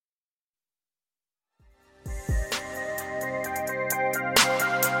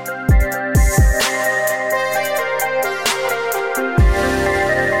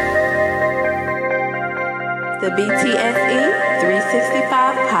The BTSE 365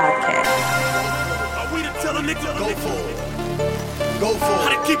 podcast. Are we to tell a nigga Go for it. Go for it. how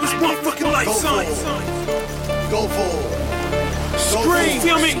to keep his motherfucking lights on? Go for it. Scream,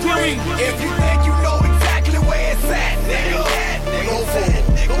 tell me. If you think you know exactly where it's at, nigga, go for it.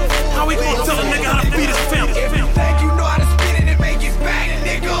 How we gonna tell a nigga how to feed his family? If you think you know how to spin it and make it back,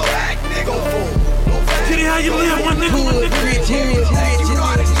 nigga, go for it. Tell me how you live, my nigga. If you think you know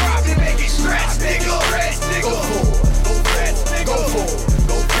how to drop it, make it stretch, nigga, go for it. Go for it. Go for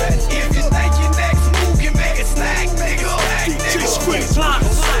it. If you think your next move can make it snack, nigga, Just scream, fly.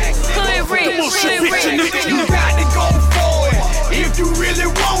 Come on, shit, bitch, you nigga. you got to go for it. If you really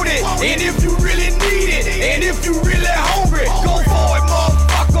want it, and if you really need it, and if you really hungry, go for it,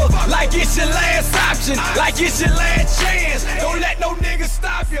 motherfucker. Like it's your last option, like it's your last chance. Don't let no nigga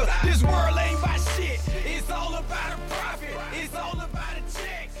stop you. This world ain't about shit. It's all about a profit. It's all about a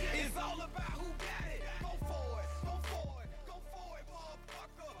check. It's all about who got it. Go for it. Go for it. Go for it,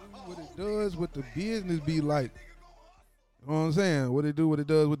 motherfucker. What it does, what the business be like. You know what I'm saying? What it do, what it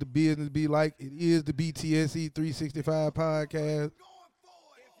does, what the business be like. It is the BTSE 365 podcast.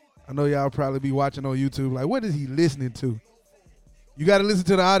 I know y'all probably be watching on YouTube like, what is he listening to? You got to listen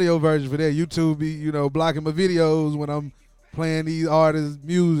to the audio version for that. YouTube be, blocking my videos when I'm playing these artists'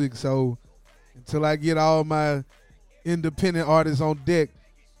 music. So until I get all my independent artists on deck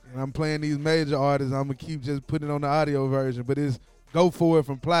and I'm playing these major artists, I'm going to keep just putting it on the audio version. But it's Go For It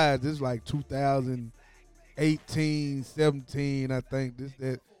from Plies. This is like 2018, 17, I think.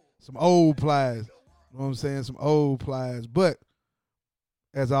 Some old Plies. You know what I'm saying? Some old Plies. But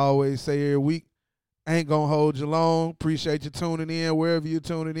as I always say every week, ain't gonna hold you long. Appreciate you tuning in, wherever you're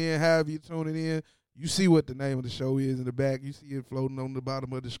tuning in, however you're tuning in. You see what the name of the show is in the back. You see it floating on the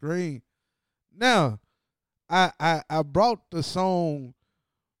bottom of the screen. Now, I brought the song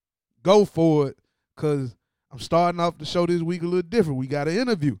Go For It because I'm starting off the show this week a little different. We got an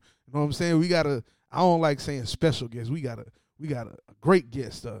interview. You know what I'm saying? I don't like saying special guest. We got a great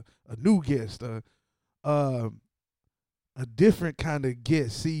guest, a new guest, a different kind of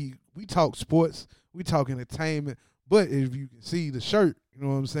guest. See, we talk sports, we talk entertainment, but if you can see the shirt, you know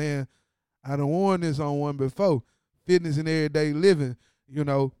what I'm saying? I done worn this on one before. Fitness and everyday living.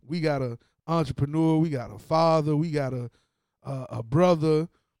 We got a entrepreneur, we got a father, we got a brother,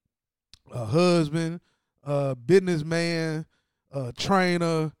 a husband, a businessman, a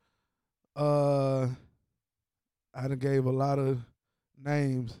trainer. I done gave a lot of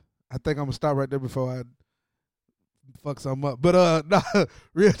names. I think I'm gonna stop right there before I fuck something up. But no,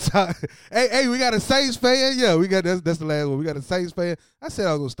 real talk. Hey, we got a Saints fan. Yeah, we got that's the last one. We got a Saints fan. I said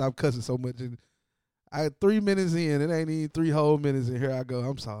I was gonna stop cussing so much, and I 3 minutes in. It ain't even 3 whole minutes, and here I go.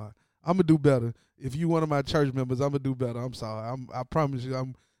 I'm sorry. I'm gonna do better. If you one of my church members, I'm gonna do better. I'm sorry. I promise you.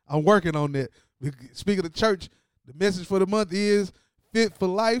 I'm working on that. Speaking of church, the message for the month is Fit for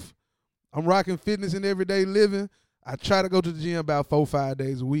Life. I'm rocking fitness and everyday living. I try to go to the gym about 4-5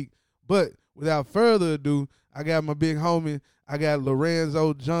 days a week. But without further ado, I got my big homie. I got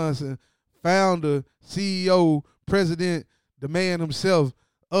Loranzo Johnson, founder, CEO, president, the man himself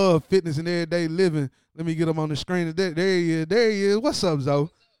of fitness and everyday living. Let me get him on the screen. There he is. There he is. What's up, Zoe?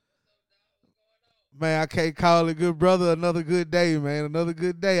 Man, I can't call it good, brother. Another good day, man. Another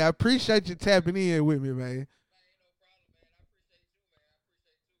good day. I appreciate you tapping in with me, man.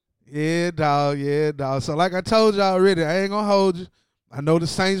 Yeah, dog. Yeah, dog. So like I told you already, I ain't gonna hold you. I know the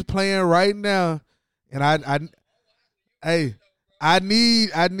Saints playing right now, and I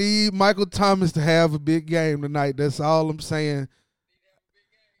need Michael Thomas to have a big game tonight. That's all I'm saying.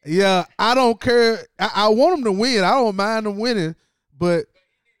 Yeah, I don't care. I want him to win. I don't mind him winning, but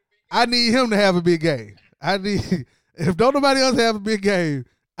I need him to have a big game. If don't nobody else have a big game,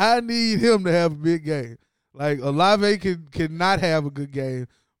 I need him to have a big game. Like Olave cannot have a good game.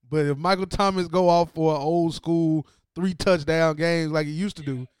 But if Michael Thomas go off for an old school 3 touchdown games like he used to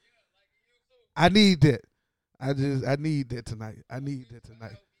do, I need that. I need that tonight. I need that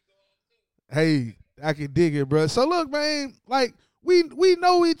tonight. Hey, I can dig it, bro. So look, man, like we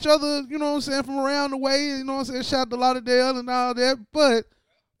know each other, you know what I'm saying, from around the way, you know what I'm saying, shout out to Lauderdale and all that. But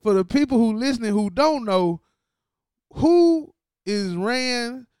for the people who listening who don't know, who is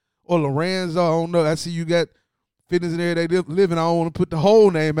Rand or Loranzo, I don't know. I see you got fitness and everyday living. I don't want to put the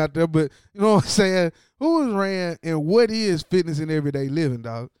whole name out there, but you know what I'm saying? Who is Rand and what is fitness and everyday living,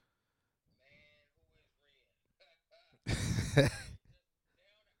 dog?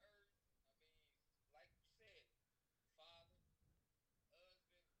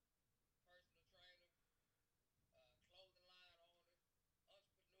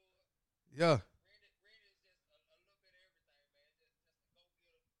 Yeah.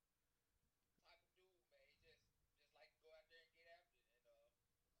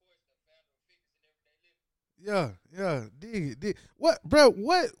 Yeah. Dig it. What, bro?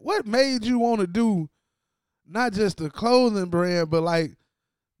 What made you want to do not just the clothing brand, but like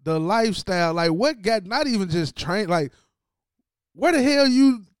the lifestyle? Like, what got not even just train? Like, where the hell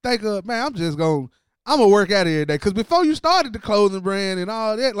you think of? Man, I'm gonna work out every day. Because before you started the clothing brand and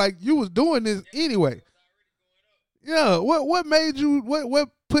all that, like you was doing this anyway. Yeah. What made you? What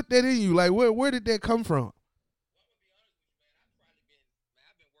put that in you? Like, where did that come from?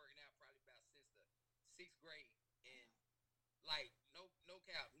 I've been working out probably about since the 6th grade, and like no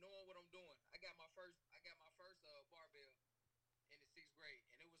cap, knowing what I'm doing. I got my first barbell in the 6th grade,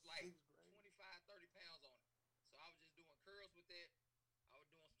 and it was like 25, 30 pounds on it. So I was just doing curls with that. I was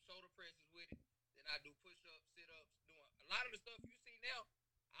doing some shoulder presses with it. Then I do push-ups, sit-ups, doing a lot of the stuff you see now.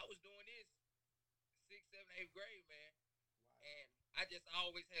 I was doing this 6th, 7th, 8th grade, man. And I just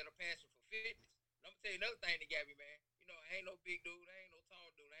always had a passion for fitness. And I'm gonna tell you another thing that got me, man. You know, I ain't no big dude, I ain't no tall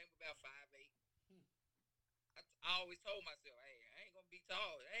dude, I ain't about 5'8". I always told myself, hey, I ain't gonna be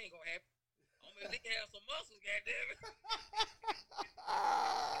tall, that ain't gonna happen. I'm gonna at least have some muscles, goddammit.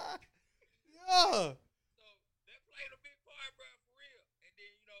 Yeah. So that played a big part, bro, for real. And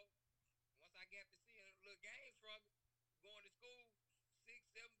then, you know, once I got to seeing little games from it, going to school,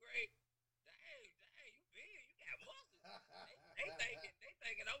 6th, 7th grade, dang, you big, you got muscles. They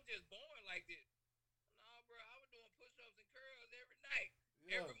thinking I'm just born like this. Nah, bro, I was doing push-ups and curls every night,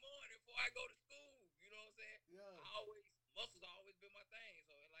 every morning before I go to school. You know what I'm saying? Yeah. Muscles always been my thing.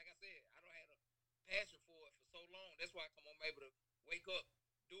 So, like I said, I don't have a passion for it for so long. That's why I'm able to wake up,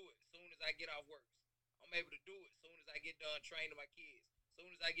 do it as soon as I get off work. I'm able to do it as soon as I get done training my kids. As soon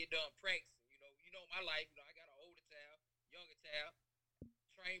as I get done practicing. You know my life. You know, I got an older child, younger child.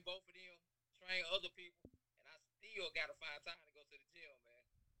 Train both of them, train other people, and I still gotta find time to go to the gym, man.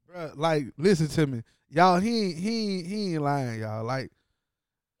 Bro, like, listen to me, y'all. He ain't lying, y'all. Like,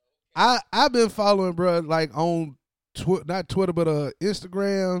 I've been following, bro, like on not Twitter, but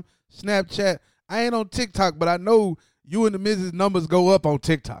Instagram, Snapchat. I ain't on TikTok, but I know you and the Mrs. numbers go up on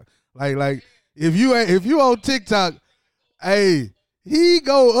TikTok. Like if you on TikTok, hey, he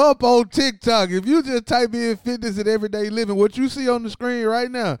go up on TikTok. If you just type in fitness and everyday living, what you see on the screen right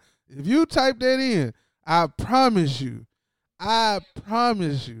now, if you type that in, I promise you.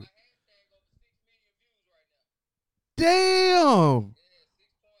 Damn.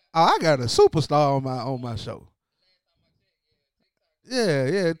 Oh, I got a superstar on my show.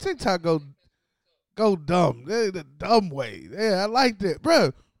 Yeah. TikTok go dumb. The dumb way. Yeah, I like that,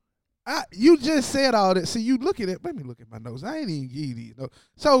 bro. You just said all that. See, you look at it. Let me look at my notes. I ain't even give you these notes.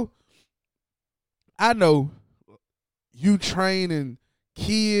 So I know you training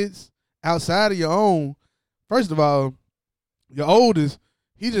kids outside of your own. First of all, your oldest,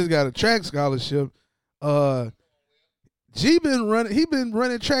 he just got a track scholarship. He been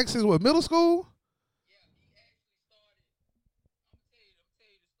running track since what, middle school? Yeah, he actually started. I'm gonna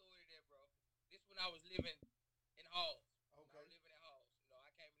tell you the story there, bro. This when I was living in Halls. Okay. I was living in Halls. You know,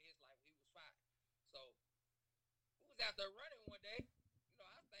 I came in his life when he was 5. So we was out there running one day. You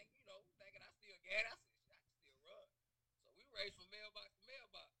know, thinking I still got it. I said, I can still run. So we raced from mailbox to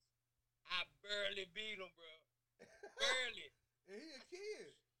mailbox. I barely beat him, bro. Barely. And he a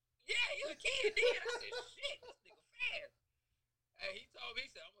kid. Yeah, he a kid then. I said, shit, this nigga fast. Hey, he told me, he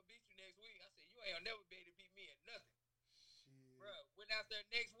said, I'm going to beat you next week. I said, you ain't gonna never be able to beat me at nothing. Shit. Bro, went out there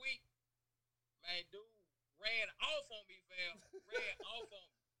next week. Man, dude ran off on me, fam. Ran off on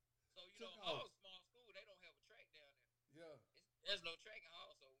me. So, you know, all small school, they don't have a track down there. Yeah. There's no track in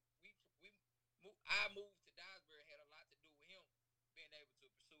Hall. So, I moved to Dyersburg, had a lot to do with him being able to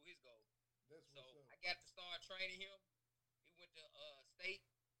pursue his goal. So, I got to start training him. He went to state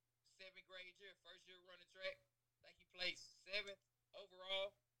 7th grade year, first year running track. I think he played 7th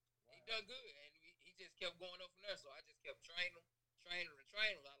overall. Wow. He done good, and he just kept going up from there. So I just kept training him. I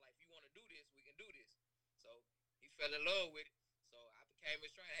was like, if you want to do this, we can do this. So he fell in love with it. So I became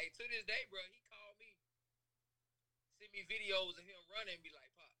his trainer. Hey, to this day, bro, he called me, send me videos of him running, and be like,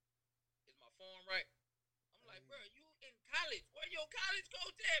 Pop, is my form right? I'm like, bro, you in college? Where your college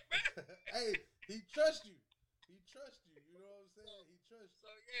coach at, bro? Hey, he trusts you. You know what I'm saying? He trusts you.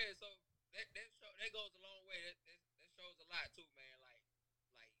 So yeah, so that goes a long way. That shows a lot too, man. Like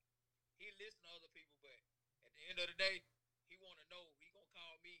he listen to other people, but at the end of the day, he want to know. He gonna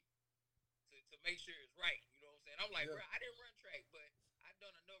call me to make sure it's right. You know what I'm saying? I'm like, bro, I didn't run track, but I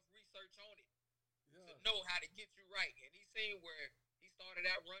done enough research on it to know how to get you right. And he seen where he started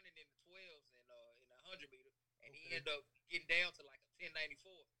out running in the 12s and in the 100-meter, and he ended up getting down to like a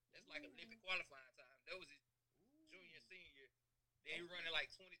 10:94. That's like Olympic qualifying time. That was his junior and senior year. Then he running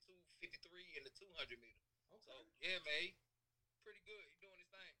like 22:53 in the 200-meter. Okay. So yeah, man, pretty good. He doing his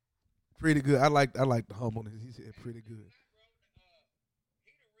thing. Pretty good. I like the humbleness. He said pretty good.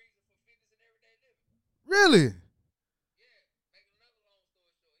 Really?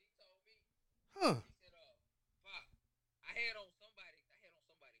 Huh. I had on somebody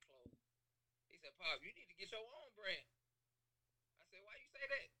clothes. He said, Pop, you need to get your own brand. I said, why you say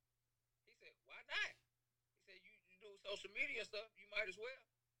that? He said, why not? He said, you do social media stuff, you might as well.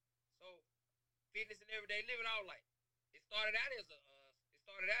 So fitness and everyday living, I was like, it started out as a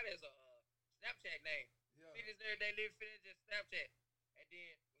Snapchat name. Yeah. Fitness and everyday living, fitness just Snapchat. And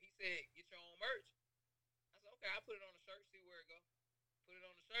then he said, get your own merch. I said, okay, I'll put it on the shirt, see where it goes. Put it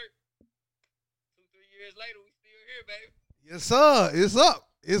on the shirt. 2-3 years later, we still here, baby. Yes, sir. It's up.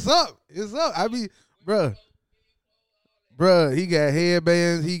 It's up. It's up. I mean, bruh, he got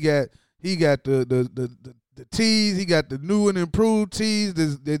headbands. He got the tees. He got the new and improved tees.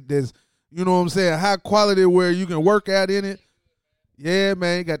 There's you know what I'm saying, high quality where you can work out in it. Yeah,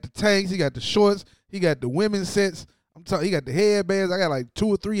 man. He got the tanks. He got the shorts. He got the women's sets. I'm talking. He got the headbands. I got like 2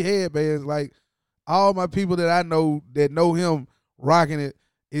 or 3 headbands. Like all my people that I know that know him rocking it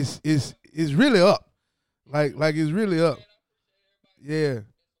is really up. Like it's really up. Yeah.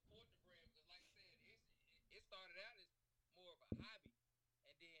 It started out as more of a hobby,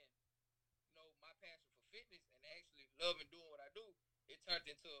 and then my passion for fitness and actually loving doing what I do, it turned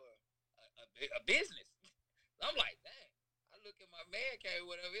into a business. I'm like, dang. I look at my man cave,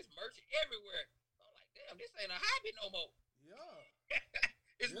 whatever, it's merch everywhere. I'm like, damn, this ain't a hobby no more. Yeah.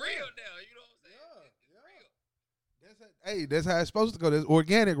 It's real now. You know what I'm saying? It's real. That's how it's supposed to go. That's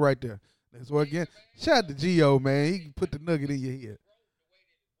organic right there. That's organic. Shout out to Gio, man. He can put the nugget in your head.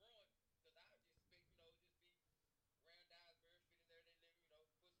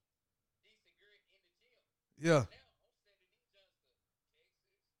 Yeah.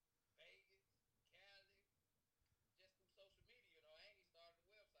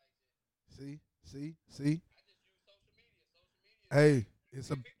 See. Hey, it's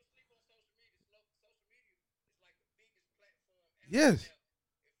a yes.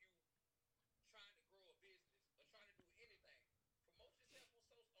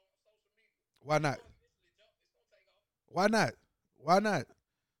 Why not? Why not? Why not?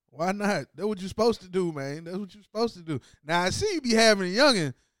 Why not? That's what you're supposed to do, man. That's what you're supposed to do. Now I see you be having a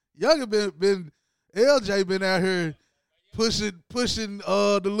youngin. Youngin been LJ been out here pushing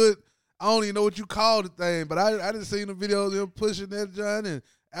the little. I don't even know what you call the thing, but I done seen the videos of him pushing that John and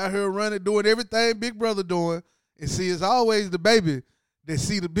out here running, doing everything Big Brother doing. And see, it's always the baby that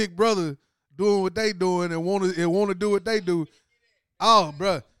see the Big Brother doing what they doing and want to do what they do. Oh,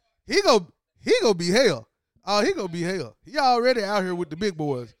 bro, he gonna be hell. Oh, he gonna be hell. He already out here with the big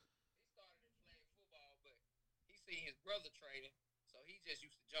boys. He seen his brother training, so he just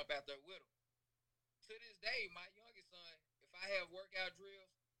used to jump out there with him. To this day, my youngest son, if I have workout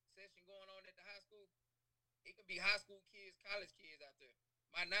drills, session going on at the high school, it could be high school kids, college kids out there.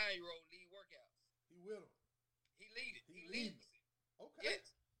 My 9-year-old lead workouts. He with him. He lead it. He leads it. Okay.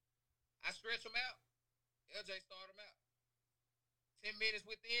 Yes. I stretch them out. LJ start them out. 10 minutes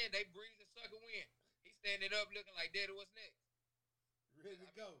within, they breathe and suck a wind. He standing up looking like, Daddy, what's next? Ready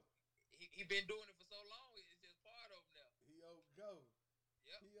to go. He been doing it for so long, it's just part of him now. He go.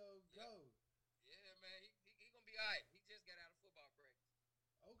 Yep. He go. Yeah, man. He gonna be all right. He just got out of football practice.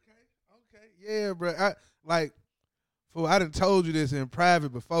 Okay. Yeah, bro. I done told you this in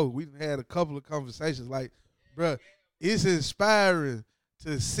private before. We done had a couple of conversations. Like, bro, it's inspiring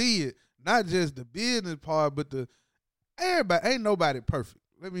to see it. Not just the business part, but everybody. Ain't nobody perfect.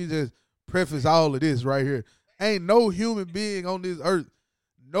 Let me just preface all of this right here. Ain't no human being on this earth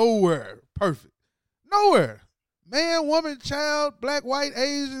nowhere perfect. Nowhere. Man, woman, child, black, white,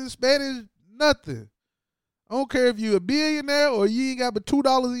 Asian, Spanish, nothing. I don't care if you a billionaire or you ain't got but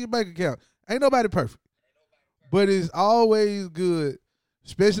 $2 in your bank account. Ain't nobody perfect. But it's always good,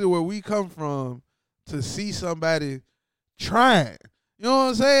 especially where we come from, to see somebody trying. You know what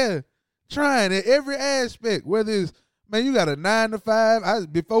I'm saying? Trying in every aspect, whether it's, man, you got a 9 to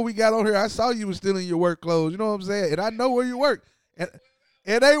 5. Before we got on here, I saw you was still in your work clothes. You know what I'm saying? And I know where you work. And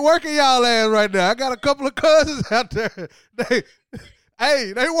they working y'all ass right now. I got a couple of cousins out there.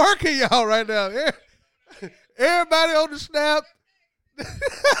 They working y'all right now. Everybody on the snap.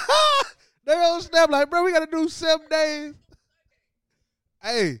 They on snap like, bro, we got to do 7 days.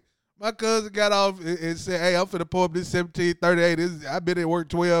 Hey, my cousin got off and said, hey, I'm finna pull up this 1738. I've been at work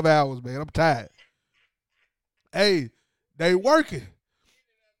 12 hours, man. I'm tired. Hey, they working.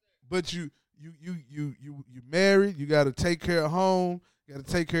 But you married. You got to take care of home. You got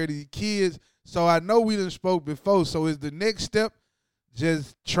to take care of these kids. So I know we done spoke before. So is the next step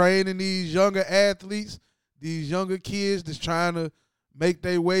just training these younger athletes, these younger kids that's trying to make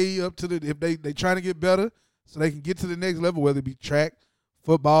their way up to if they trying to get better so they can get to the next level, whether it be track,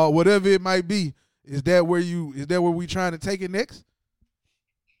 football, whatever it might be. Is that where we trying to take it next?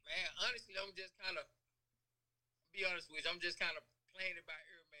 Man, honestly, I'm just kind of be honest with you. I'm just kind of playing it by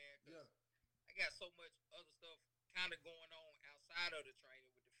ear, man. Yeah. I got so much other stuff kind of going on outside of the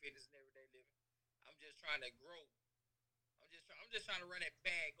training with the fitness and everyday living. I'm just trying to grow. I'm just trying to run that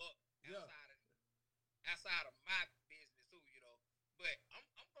bag up outside of my business too, you know. But I'm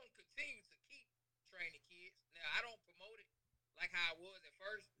gonna continue to keep training kids. Now I don't promote it like how I was at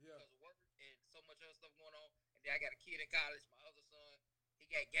first because of work and so much other stuff going on. And then I got a kid in college, my other son. He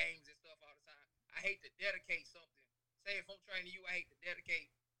got games and stuff all the time. I hate to dedicate something. Say if I'm training you, I hate to dedicate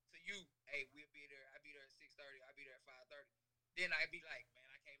to you. Hey, we'll be there. I'll be there at 6:30. I'll be there at 5:30. Then I'd be like, man,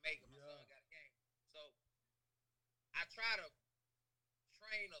 I can't make it. My son got a game. So I try to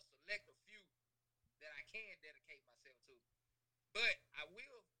train or select a few that I can dedicate myself to. But I'm going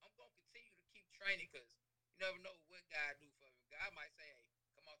to continue to keep training because you never know what God do for me. God might say, hey,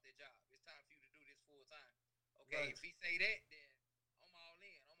 come off that job. It's time for you to do this full time. Okay, right. If he say that, then I'm all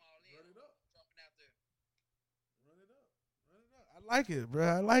in. Run it up. Jumping out there. Run it up. I like it,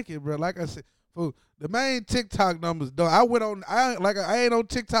 bro. Like I said, for the main TikTok numbers, though, I ain't on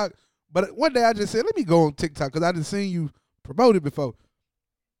TikTok, but one day I just said, let me go on TikTok because I done seen you promote it before.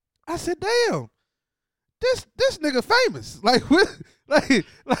 I said, damn, this nigga famous. Like this ain't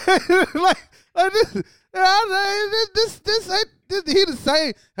he the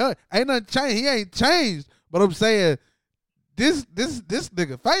same. Ain't nothing changed. He ain't changed. But I'm saying this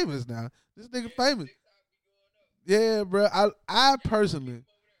nigga famous now. This nigga famous. Yeah, bro. I personally,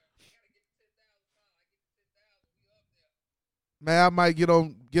 man, I might get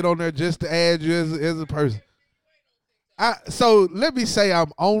on there just to add you as a person. So let me say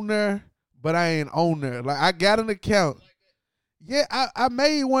I'm on there, but I ain't on there. Like I got an account. Yeah, I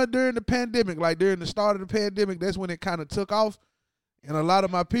made one during the pandemic. Like during the start of the pandemic, that's when it kind of took off. And a lot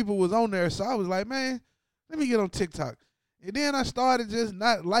of my people was on there. So I was like, man, let me get on TikTok. And then I started just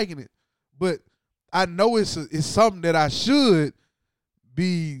not liking it. But I know it's something that I should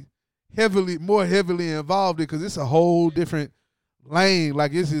be more heavily involved in because it's a whole different lane.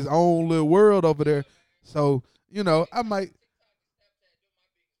 Like it's his own little world over there. So, you know, I might.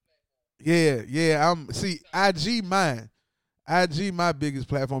 Yeah. IG mine. IG my biggest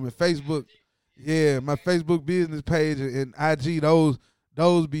platform, and Facebook. Yeah, my Facebook business page and IG those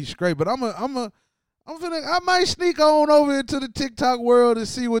be straight. But I might sneak on over into the TikTok world and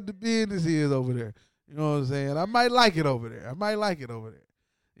see what the business is over there. You know what I'm saying? I might like it over there.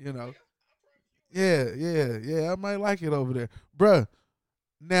 You know. Yeah. I might like it over there. Bruh,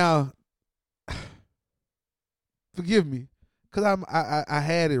 now forgive me, because I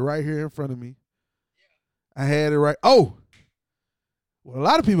had it right here in front of me. I had it right. Oh! What a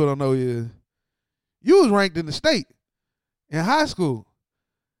lot of people don't know is you was ranked in the state in high school.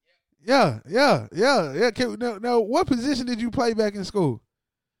 Yeah. Now, what position did you play back in school?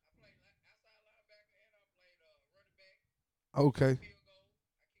 Okay.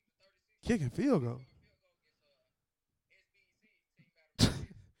 Kicking field goal.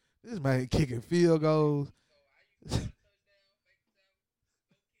 This man kicking field goals.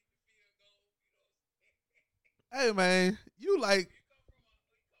 Hey, man, you like.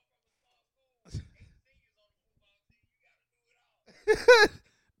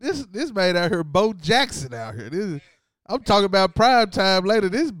 This man out here, Bo Jackson out here. I'm talking about prime time later.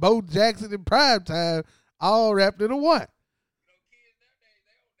 This Bo Jackson in prime time, all wrapped into one.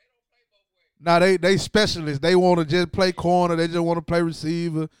 Nah, they specialists. They want to just play corner. They just want to play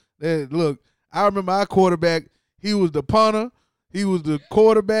receiver. Look, I remember our quarterback. He was the punter. He was the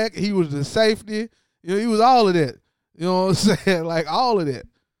quarterback. He was the safety. You know, he was all of that. You know what I'm saying? Like all of that.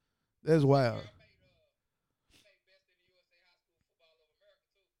 That's wild.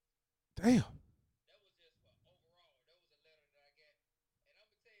 Damn.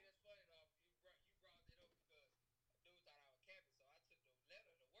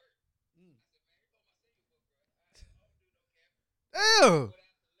 Damn.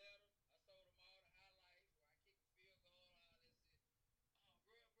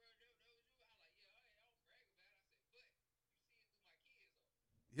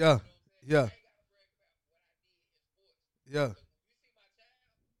 Yeah.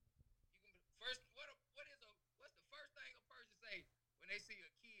 What's the first thing a person say when they see a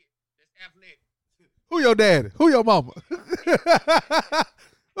kid that's athletic? Who your daddy? Who your mama?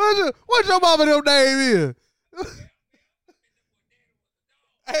 What's your mama them name is?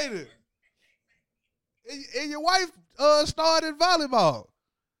 Ain't it? And your wife started volleyball.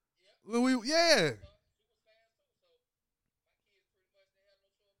 Yeah.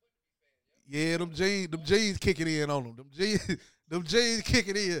 Yeah, them jeans kicking in on them. Them jeans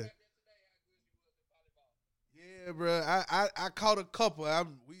kicking in. Yeah, bro. I caught a couple.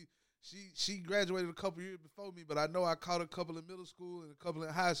 She graduated a couple years before me, but I know I caught a couple in middle school and a couple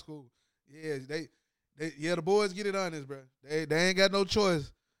in high school. Yeah, the boys get it honest, bro. They ain't got no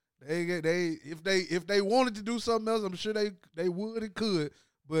choice. If they wanted to do something else, I'm sure they would and could.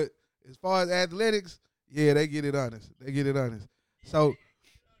 But as far as athletics, yeah, they get it honest. They get it honest. So,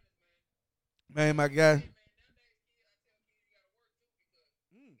 man, my guy.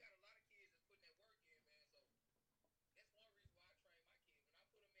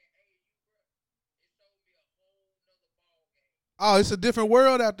 Oh, it's a different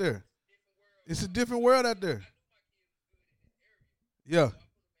world out there. It's a different world out there. Yeah,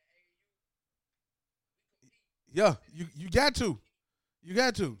 yeah. You got to. You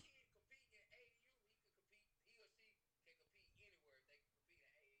got to.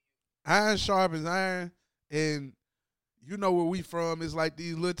 Iron sharpens iron, and you know where we from. It's like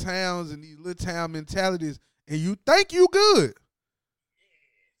these little towns and these little town mentalities, and you think you good.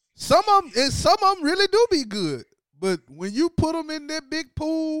 Some of them really do be good, but when you put them in that big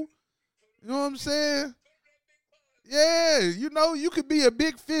pool, you know what I'm saying? Yeah, you know you could be a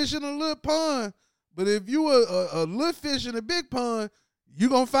big fish in a little pond, but if you a little fish in a big pond, you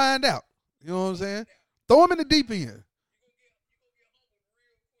gonna find out. You know what I'm saying? Throw them in the deep end,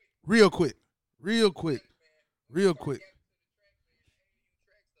 real quick, real quick, real quick.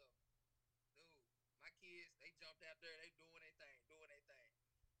 My kids, they jumped out there, they doing their thing,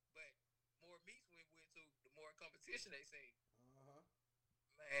 But more meets we went to, the more competition they see.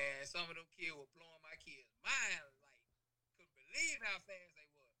 Man, some of them kids were blowing my kids' mind, like couldn't believe how fast they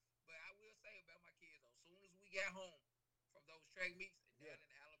was. But I will say about my kids, though, as soon as we got home from those track meets and down in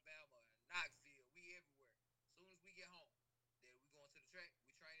Alabama and Knoxville, we everywhere. As soon as we get home, then we going to the track,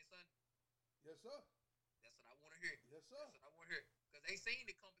 we training Sunday. Yes, sir. That's what I want to hear. Yes, sir. That's what I want to hear. Because they seen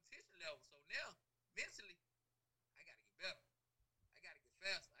the competition level. So now, mentally, I got to get better. I got to get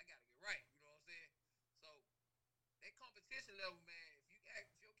faster. I got to get right. You know what I'm saying? So that competition level, man, if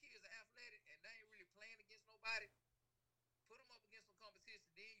your kids are athletic and they ain't really playing against nobody, put them up against some competition,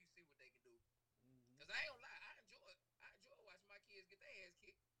 then you see what they can do. Because I ain't gonna lie, I enjoy watching my kids get their ass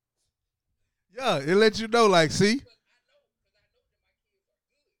kicked. Yeah, it lets you know, like, see. Because I know that my kids are good.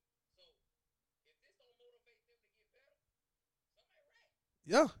 So if this don't motivate them to get better, something ain't right.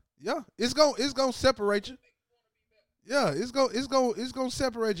 Yeah, yeah. It's gonna separate you. Yeah, it's gonna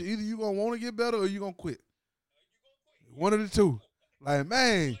separate you. Either you gonna want to get better or you gonna quit. One of the two. Like,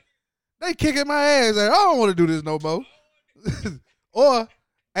 man, they kicking my ass. Like, I don't want to do this no more. Or,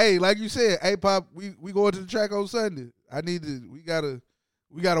 hey, like you said, hey Pop, we going to the track on Sunday. We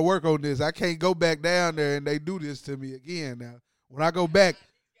gotta work on this. I can't go back down there and they do this to me again now. When I go back,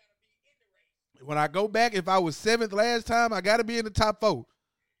 if I was seventh last time, I gotta be in the top four.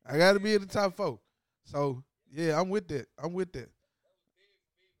 I gotta be in the top four. So yeah, I'm with that. I'm with that,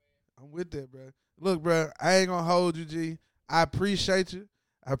 bro. Look, bro, I ain't gonna hold you, G. I appreciate you.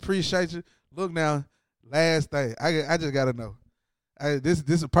 Look now, last thing, I just gotta know. This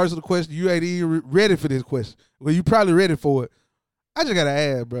is a personal question. You ain't even ready for this question. Well, you probably ready for it. I just gotta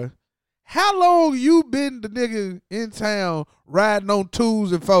ask, bro. How long you been the nigga in town riding on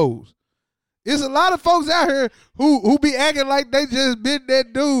twos and fours? There's a lot of folks out here who be acting like they just been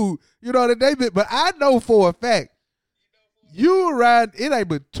that dude, you know, that they been. But I know for a fact, you were riding, it ain't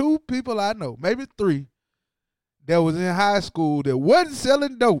but two people I know, maybe three, that was in high school that wasn't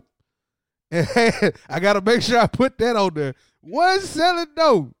selling dope. And I got to make sure I put that on there. Wasn't selling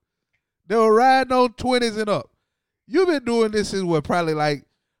dope. They were riding on 20s and up. You've been doing this since what, probably like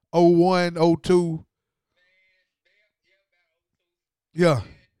 '01, '02? Yeah,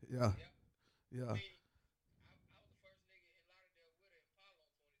 yeah, yeah.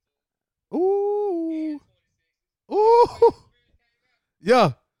 Ooh, ooh,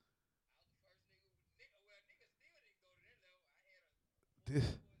 yeah. This,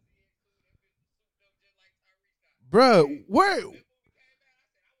 bruh, where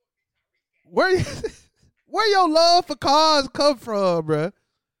where your love for cars come from, bruh?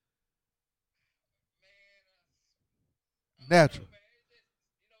 Natural.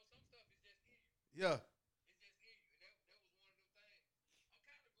 Yeah.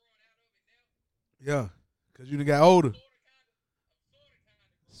 Yeah. Cause you done got older.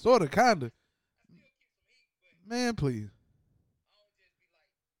 Sorta, kinda. Man, please.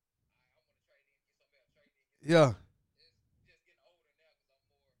 Yeah.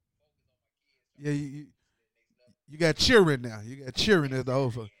 Yeah, you got cheering now. You got cheering as the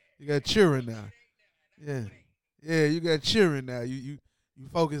over. You got cheering now. Yeah. Yeah, you got cheering now. You You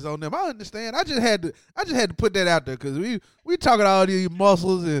focus on them. I understand. I just had to put that out there because we talking all these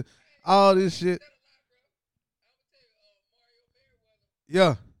muscles and all this shit.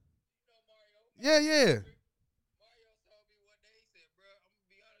 Yeah. Yeah, yeah. Mario told me one day, he said, bro, I'm going to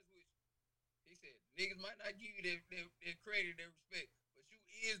be honest with you. He said, niggas might not give you their credit, their respect, but you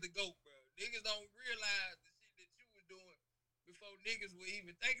is the GOAT, bro. Niggas don't realize the shit that you was doing before niggas were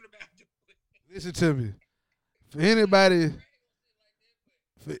even thinking about doing it. Listen to me. For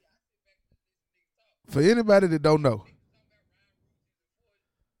anybody that don't know.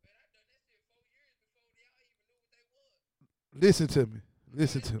 Listen to me.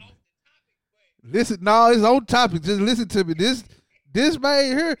 No, it's on topic. Just listen to me. This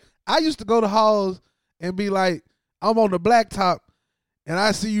man here, I used to go to halls and be like, I'm on the blacktop and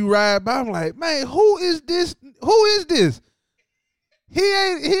I see you ride by. I'm like, man, who is this? Who is this? He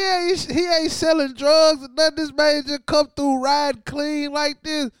ain't selling drugs or nothing. This man just come through riding clean like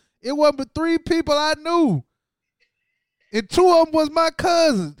this. It wasn't but 3 people I knew. And 2 of them was my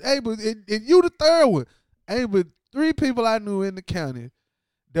cousins. Hey, but and you the third one. Hey, but 3 people I knew in the county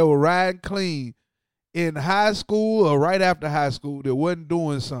that were riding clean in high school or right after high school that wasn't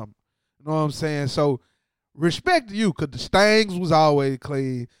doing something. You know what I'm saying? So respect to you, because the Stangs was always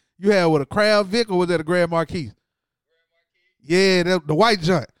clean. You had what, a Crown Vic or was that a Grand Marquis? Yeah, the white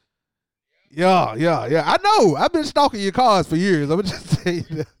joint. Yeah. I know. I've been stalking your cars for years. I'm just saying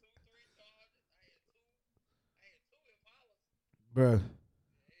that. Bruh.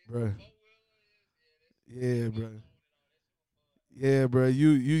 Yeah, bruh. Yeah, bruh. You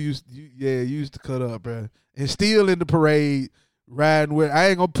used to cut up, bruh. And still in the parade, riding with. I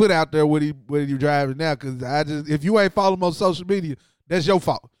ain't gonna put out there what he driving now, because if you ain't following him on social media, that's your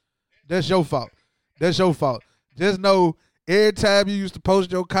fault. Just know every time you used to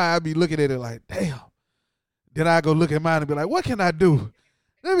post your car, I'd be looking at it like, damn. Then I go look at mine and be like, what can I do?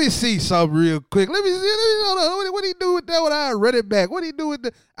 Let me see something real quick. Let me see what he do with that when I run it back. What he do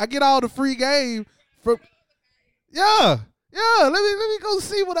with I get all the free game from. Yeah. Let me go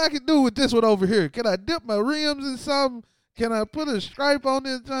see what I can do with this one over here. Can I dip my rims in something? Can I put a stripe on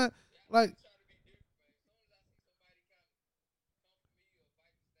this joint? Like.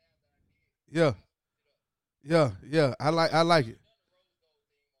 Yeah. I like it.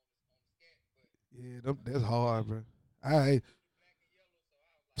 Yeah, that's hard, bro. I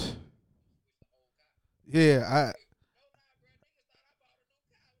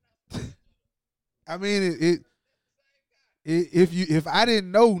mean if I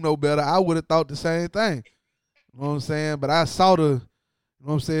didn't know no better, I would have thought the same thing. You know what I'm saying? But I saw the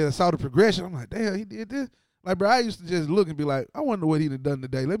progression. I'm like, damn, he did this. Like, bro, I used to just look and be like, I wonder what he done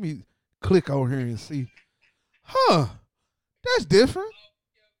today. Let me click on here and see. Huh. That's different.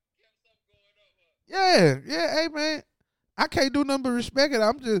 Yeah, hey man. I can't do nothing but respect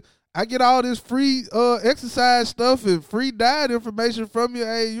it. I get all this free exercise stuff and free diet information from you.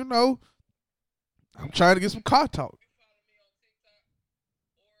 Hey, you know, I'm trying to get some car talk.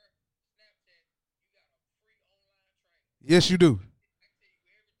 Yes, you do.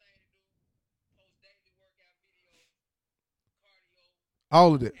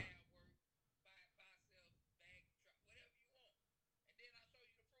 All of it.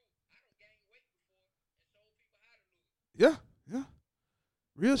 Yeah.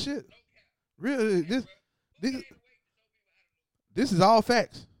 Real shit. Real this is all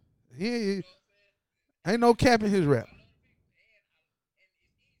facts. He ain't no cap in his rap.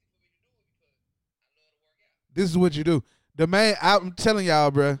 This is what you do. The man, I'm telling y'all,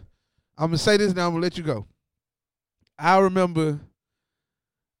 bro. I'm gonna say this now. I'm gonna let you go. I remember,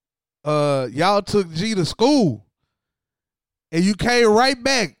 y'all took G to school, and you came right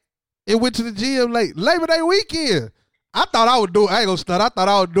back and went to the gym late Labor Day weekend. I thought I would do. I ain't gonna stunt. I thought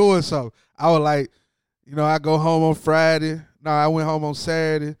I was doing something. I was like, you know, I go home on Friday. No, I went home on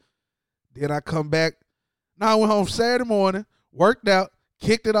Saturday. Then I come back. No, I went home Saturday morning, worked out,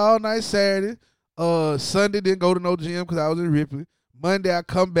 kicked it all night Saturday. Sunday didn't go to no gym because I was in Ripley. Monday I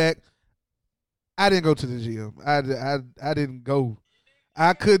come back. I didn't go to the gym. I didn't go.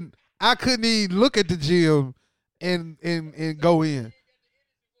 I couldn't even look at the gym and go in.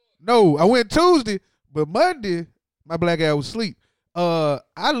 No, I went Tuesday, but Monday my black ass was asleep. I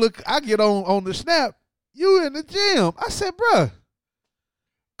get on the snap. You in the gym? I said, bruh,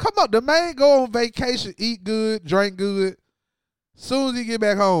 come up. The man go on vacation, eat good, drink good. Soon as he get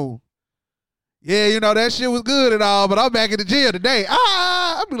back home, yeah, you know, that shit was good and all, but I'm back in the gym today.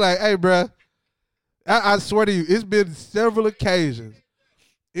 I be like, hey, bruh, I swear to you, it's been several occasions.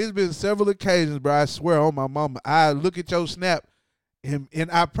 Bro. I swear on my mama. I look at your snap, and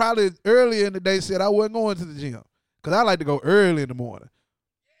I probably earlier in the day said I wasn't going to the gym because I like to go early in the morning.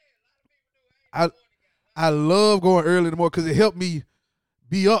 I love going early in the morning because it helped me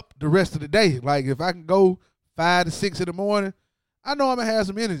be up the rest of the day. Like if I can go 5 to 6 in the morning, I know I'm gonna have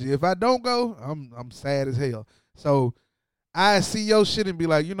some energy. If I don't go, I'm sad as hell. So I see your shit and be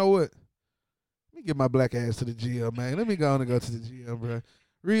like, you know what? Let me get my black ass to the gym, man. Let me go on and go to the gym, bro.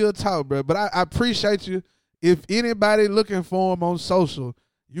 Real talk, bro. But I appreciate you. If anybody looking for him on social,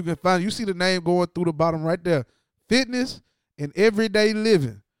 you can find. You see the name going through the bottom right there. Fitness and everyday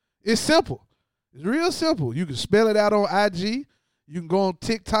living. It's simple. It's real simple. You can spell it out on IG. You can go on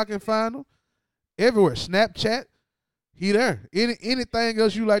TikTok and find them. Everywhere. Snapchat. He there. Anything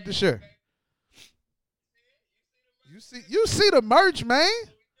else you like to share? You see the merch, man.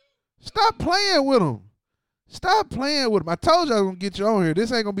 Stop playing with him. Stop playing with him. I told you I was gonna get you on here.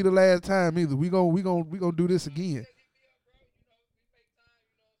 This ain't gonna be the last time either. We gonna do this again.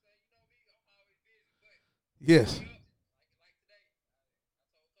 Yes.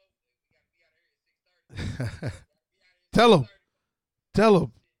 Tell him. Tell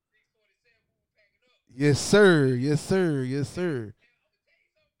him. Yes, sir. Yes, sir. Yes, sir.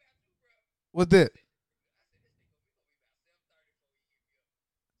 What's that?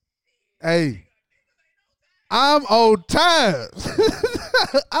 Hey, I'm on time.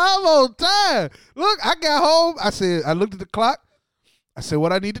 I'm on time. Look, I got home. I looked at the clock. I said,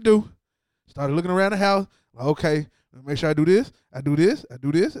 what I need to do. Started looking around the house. Okay, make sure I do this. I do this. I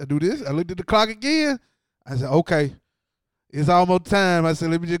do this. I do this. I looked at the clock again. I said, okay, it's almost time. I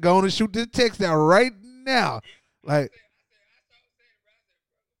said, let me just go on and shoot this text out right now. Like,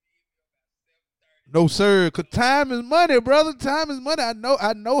 no, sir, because time is money, brother. Time is money. I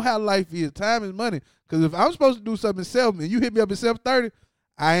know how life is. Time is money. Because if I'm supposed to do something at 7 and you hit me up at 7:30,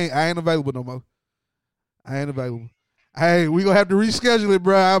 I ain't available no more. I ain't available. Hey, we going to have to reschedule it,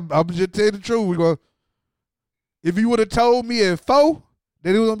 bro. I'm just telling the truth. If you would have told me at 4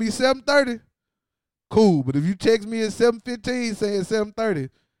 that it was going to be 7:30, cool. But if you text me at 7:15 saying 7:30,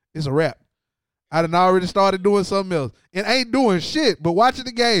 it's a wrap. I done already started doing something else. And ain't doing shit but watching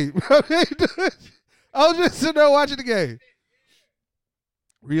the game. I was just sitting there watching the game.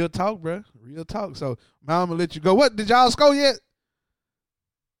 Real talk, bro. Real talk. So, man, I'm going to let you go. What, did y'all score yet?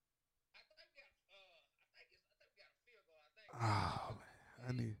 Oh,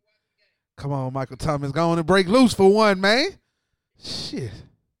 man. Come on, Michael Thomas. Go on and break loose for one, man. Shit.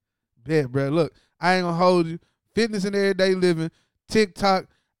 Bet, bro. Look, I ain't going to hold you. Fitness and everyday living, TikTok,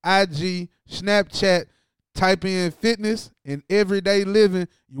 IG, Snapchat. Type in fitness and everyday living.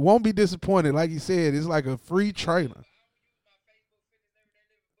 You won't be disappointed. Like you said, it's like a free trainer.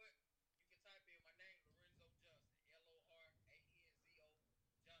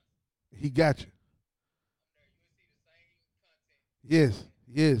 He got you. Yes,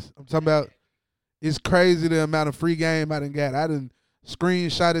 yes. I'm talking about, it's crazy the amount of free game I done got. I done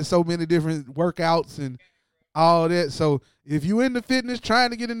screenshotted so many different workouts and all that. So if you into fitness, trying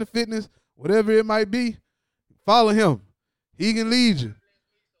to get into fitness, whatever it might be, follow him. He can lead you.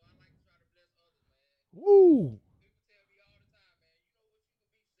 Woo.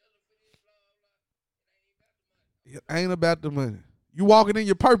 It ain't about the money. You walking in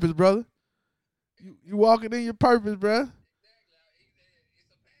your purpose, brother. You walking in your purpose, bro.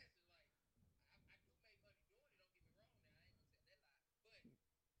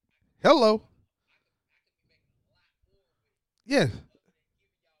 Hello. Yes.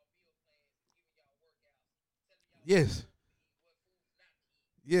 Yes.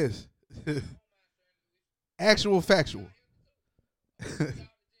 Yes. Actual factual.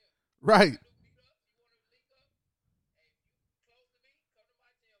 Right.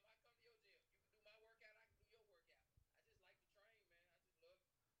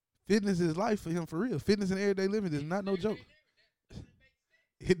 Fitness is life for him, for real. Fitness and everyday living is not no joke.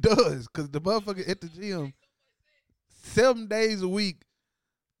 It does, because the motherfucker at the gym 7 days a week,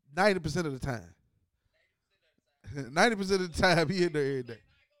 90% of the time. 90% of the time, he in there every day.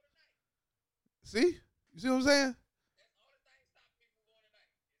 See? You see what I'm saying?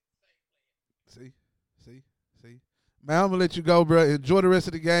 See? Man, I'm going to let you go, bro. Enjoy the rest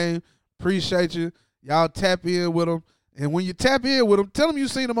of the game. Appreciate you. Y'all tap in with them. And when you tap in with them, tell them you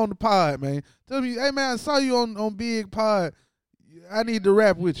seen them on the pod, man. Tell them, hey, man, I saw you on Bigg Pod. I need to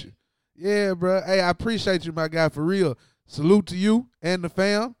rap with you. Yeah, bro. Hey, I appreciate you, my guy, for real. Salute to you and the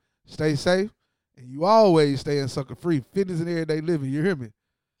fam. Stay safe. And you always stay in sucker free. Fitness and everyday living. You hear me?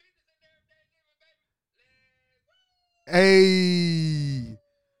 Hey.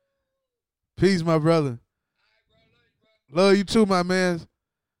 Peace, my brother. Love you too, my man.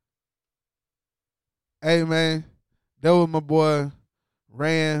 Hey, man. That was my boy,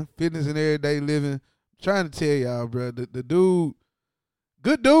 Ran, Fitness and Everyday Living. I'm trying to tell y'all, bro. The dude,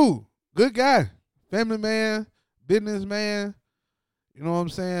 good dude. Good guy. Family man, businessman. You know what I'm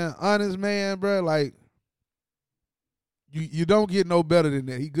saying? Honest man, bro. Like, you don't get no better than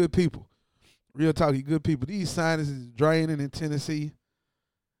that. He good people. Real talk, he good people. These sinuses is draining in Tennessee.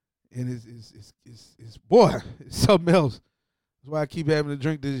 And it's boy, it's something else. That's why I keep having to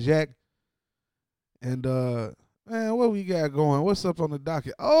drink this Jack. And man, what we got going? What's up on the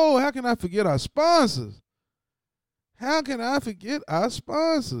docket? Oh, how can I forget our sponsors? How can I forget our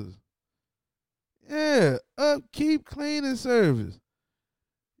sponsors? Yeah, Upkeep Cleaning Service.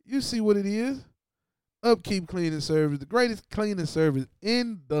 You see what it is. Upkeep Cleaning Service, the greatest cleaning service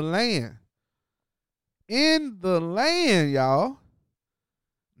in the land. In the land, y'all.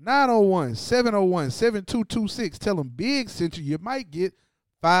 901-701-7226. Tell them Bigg sent you. You might get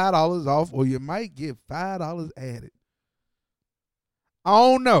 $5 off or you might get $5 added. I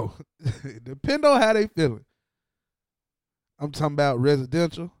don't know. Depend on how they feeling. I'm talking about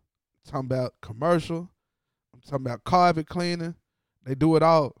residential. I'm talking about commercial. I'm talking about carpet cleaning. They do it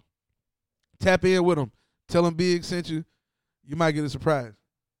all. Tap in with them. Tell them Bigg sent you. You might get a surprise.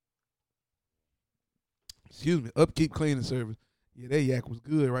 Excuse me. Upkeep Cleaning Service. Yeah, that yak was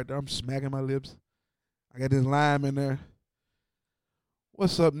good right there. I'm smacking my lips. I got this lime in there.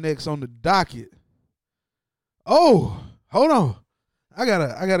 What's up next on the docket? Oh, hold on. I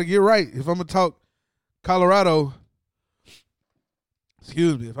gotta get right. If I'm gonna talk Colorado,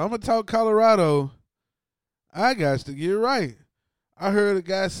 excuse me. If I'm gonna talk Colorado, I got to get right. I heard a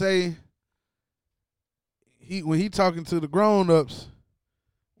guy say when he talking to the grown-ups,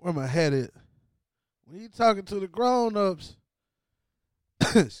 where my hat at? When he talking to the grown-ups,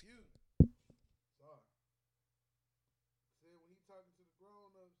 excuse me. Sorry. Said when he talking to the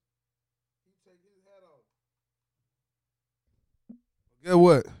grown-ups, he take his hat off. Guess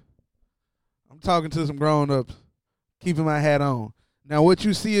what? I'm talking to some grown-ups, keeping my hat on. Now, what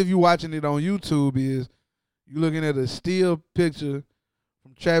you see if you watching it on YouTube is you looking at a still picture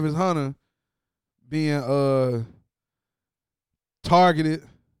from Travis Hunter being targeted,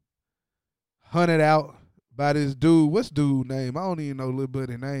 hunted out by this dude. What's dude name? I don't even know little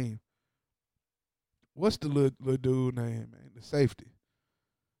buddy name. What's the little dude name, man? The safety.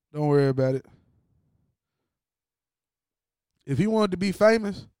 Don't worry about it. If he wanted to be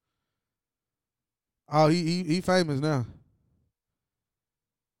famous, oh, he famous now.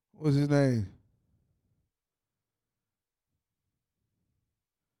 What's his name?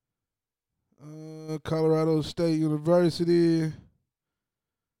 Colorado State University.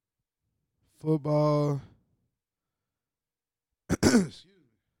 Football. Excuse me.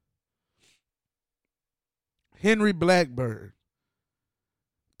 Henry Blackburn.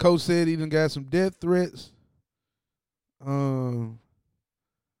 Coach said he done got some death threats. It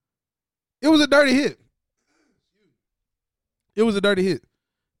was a dirty hit. It was a dirty hit.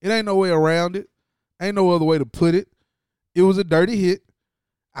 It ain't no way around it. Ain't no other way to put it. It was a dirty hit.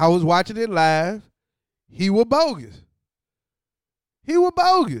 I was watching it live. He was bogus. He was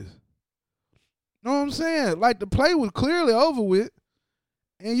bogus. Know what I'm saying? Like, the play was clearly over with,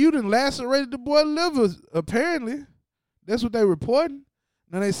 and you done lacerated the boy liver, apparently. That's what they reporting.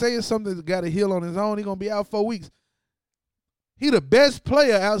 Now, they say it's something that's got to heal on his own. He going to be out 4 weeks. He the best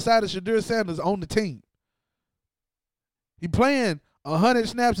player outside of Shadur Sanders on the team. He playing 100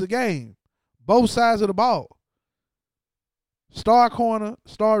 snaps a game, both sides of the ball. Star corner,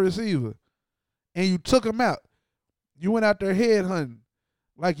 star receiver. And you took him out. You went out there head hunting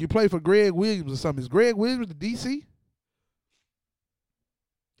like you play for Greg Williams or something. Is Greg Williams the DC?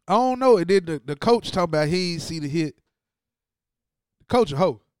 I don't know. It did the coach talking about he ain't see the hit. The coach a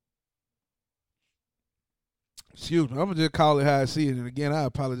hoe. Excuse me. I'm going to just call it how I see it. And again, I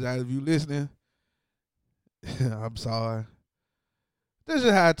apologize if you listening. I'm sorry. That's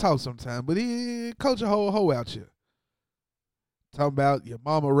just how I talk sometimes. But he coach a whole hoe out here. Talking about your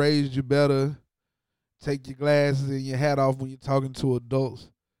mama raised you better. Take your glasses and your hat off when you're talking to adults.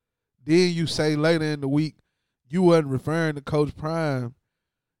 Then you say later in the week you wasn't referring to Coach Prime.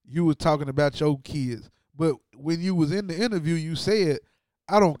 You was talking about your kids. But when you was in the interview, you said,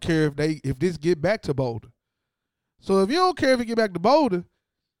 I don't care if this get back to Boulder. So if you don't care if it get back to Boulder,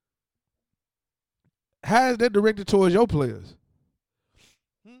 how is that directed towards your players?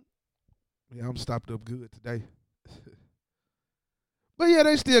 Yeah, I'm stopped up good today. But, yeah,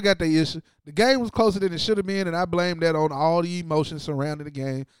 they still got their issue. The game was closer than it should have been, and I blame that on all the emotions surrounding the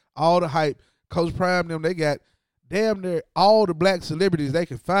game, all the hype. Coach Prime, them, they got damn near all the black celebrities they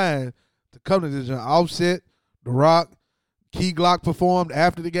could find to come to this joint. Offset, The Rock, Key Glock performed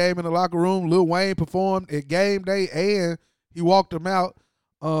after the game in the locker room. Lil Wayne performed at game day, and he walked them out.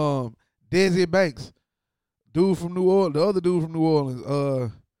 Desi Banks, dude from New Orleans, the other dude from New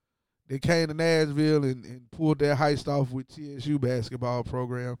Orleans, they came to Nashville and pulled their heist off with TSU basketball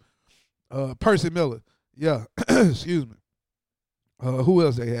program. Percy Miller. Yeah. Excuse me. Who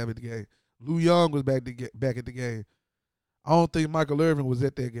else they have at the game? Lou Young was back at the game. I don't think Michael Irvin was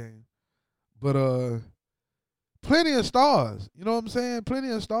at that game. But plenty of stars. You know what I'm saying?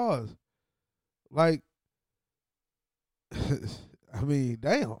 Plenty of stars. Like, I mean,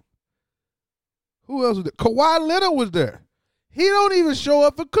 damn. Who else was there? Kawhi Leonard was there. He don't even show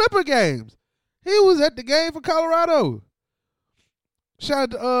up for Clipper games. He was at the game for Colorado.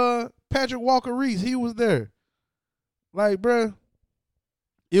 Shout out to Patrick Walker-Reese. He was there. Like, bruh,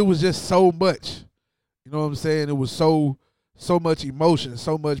 it was just so much. You know what I'm saying? It was so much emotion,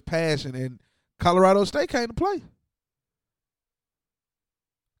 so much passion, and Colorado State came to play.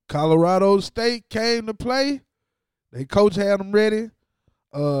 Colorado State came to play. Their coach had them ready.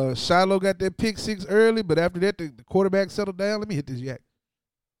 Shiloh got that pick six early, but after that, the quarterback settled down. Let me hit this yak.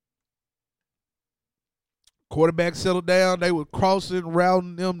 Quarterback settled down. They were crossing,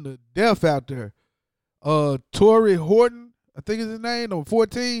 routing them to death out there. Torrey Horton, I think is his name, on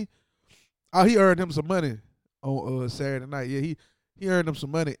 14. Oh, he earned him some money on Saturday night. Yeah, he earned him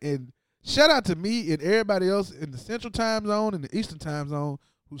some money. And shout out to me and everybody else in the Central Time Zone and the Eastern Time Zone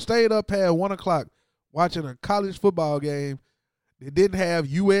who stayed up past 1 o'clock watching a college football game that didn't have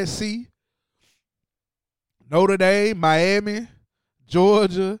USC, Notre Dame, Miami,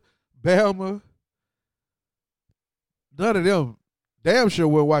 Georgia, Bama. None of them damn sure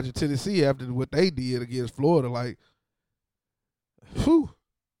weren't watching Tennessee after what they did against Florida. Like, whew.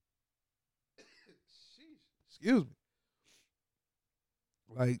 Excuse me.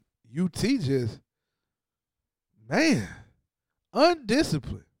 Like, UT just, man,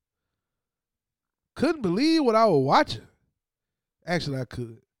 undisciplined. Couldn't believe what I was watching. Actually, I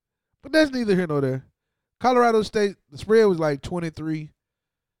could. But that's neither here nor there. Colorado State, the spread was like 23.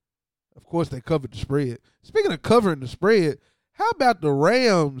 Of course, they covered the spread. Speaking of covering the spread, how about the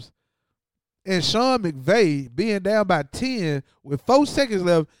Rams and Sean McVay being down by 10 with 4 seconds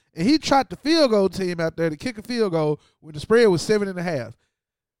left, and he tried the field goal team out there to kick a field goal when the spread was 7.5.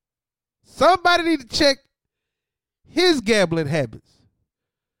 Somebody need to check his gambling habits.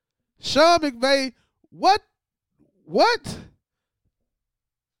 Sean McVay, what?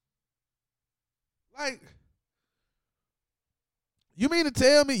 Like, you mean to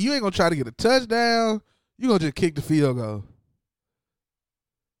tell me you ain't going to try to get a touchdown? You going to just kick the field goal?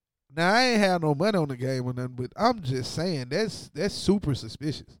 Now, I ain't have no money on the game or nothing, but I'm just saying that's super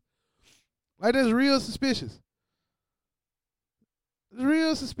suspicious. Like, that's real suspicious. It's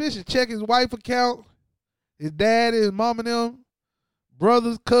real suspicious. Check his wife account, his dad, his mom and them,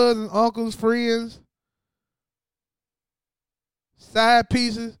 brothers, cousins, uncles, friends, side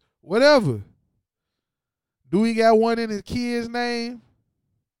pieces, whatever. Do he got one in his kid's name?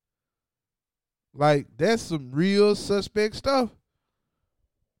 Like, that's some real suspect stuff.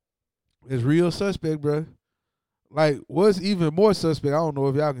 It's real suspect, bro. Like, what's even more suspect, I don't know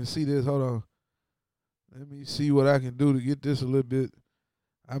if y'all can see this. Hold on. Let me see what I can do to get this a little bit.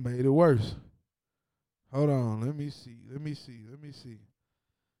 I made it worse. Hold on. Let me see.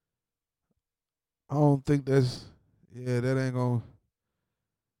 I don't think that's, yeah, that ain't going to,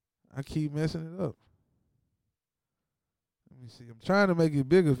 I keep messing it up. Let me see. I'm trying to make it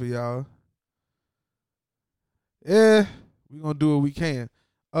bigger for y'all. Yeah, we're going to do what we can.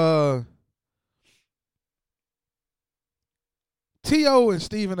 T.O. and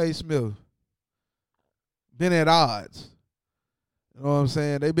Stephen A. Smith been at odds. You know what I'm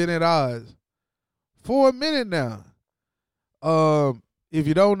saying? They've been at odds for a minute now. If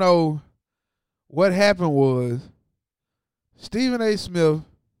you don't know, what happened was Stephen A. Smith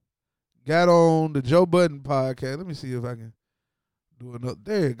got on the Joe Budden podcast. Let me see if I can do another.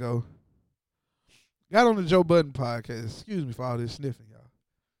 There you go. Got on the Joe Budden podcast. Excuse me for all this sniffing, y'all.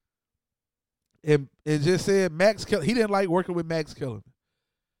 And it just said Max Kellerman. He didn't like working with Max Kellerman.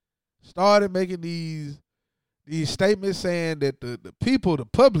 Started making these statements saying that the people, the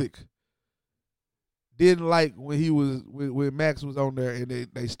public, didn't like when Max was on there, and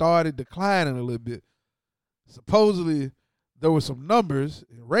they started declining a little bit. Supposedly, there were some numbers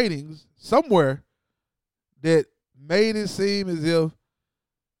and ratings somewhere that made it seem as if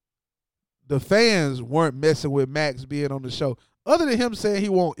the fans weren't messing with Max being on the show. Other than him saying he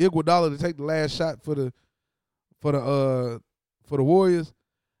want Iguodala to take the last shot for the Warriors,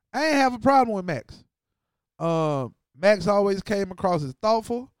 I ain't have a problem with Max. Max always came across as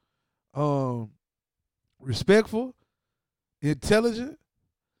thoughtful, respectful, intelligent,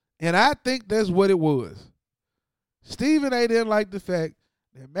 and I think that's what it was. Stephen A. didn't like the fact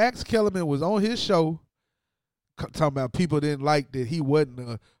that Max Kellerman was on his show talking about people didn't like that he wasn't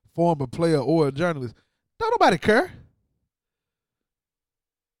a former player or a journalist, don't nobody care.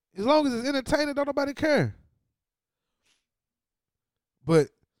 As long as it's entertaining, don't nobody care. But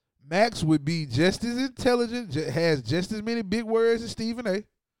Max would be just as intelligent, has just as many big words as Stephen A.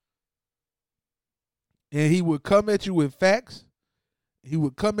 And he would come at you with facts. He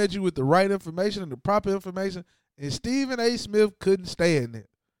would come at you with the right information and the proper information. And Stephen A. Smith couldn't stand it.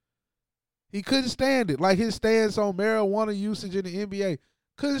 He couldn't stand it. Like his stance on marijuana usage in the NBA.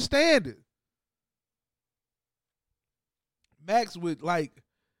 Couldn't stand it. Max would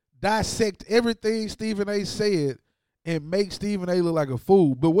dissect everything Stephen A. said and make Stephen A. look like a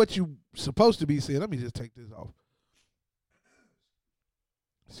fool. But what you supposed to be saying, let me just take this off.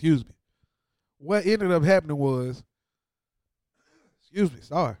 Excuse me. What ended up happening was,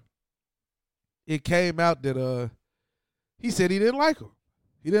 it came out that he said he didn't like him.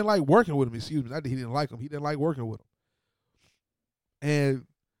 He didn't like working with him, excuse me. Not that he didn't like him. He didn't like working with him. And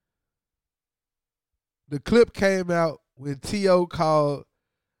the clip came out when T.O. called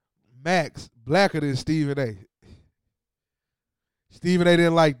Max blacker than Stephen A. Stephen A.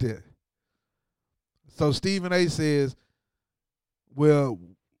 didn't like that. So Stephen A. says, well,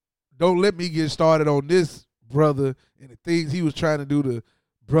 don't let me get started on this brother and the things he was trying to do to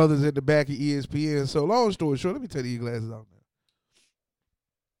brothers at the back of ESPN. So long story short, let me take these glasses off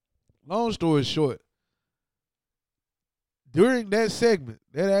now. Long story short, during that segment,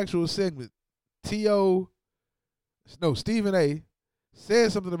 that actual segment, Stephen A.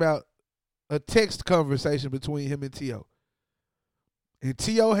 said something about a text conversation between him and T.O. And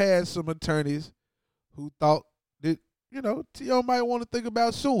T.O. had some attorneys who thought that, T.O. might want to think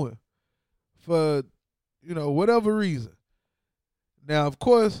about suing for, whatever reason. Now, of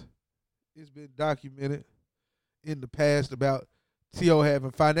course, it's been documented in the past about T.O.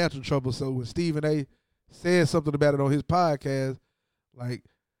 having financial trouble. So when Stephen A. said something about it on his podcast, like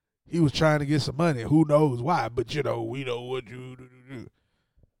he was trying to get some money. Who knows why? But, we know what you do.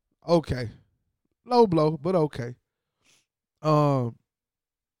 Okay. Low blow, but okay.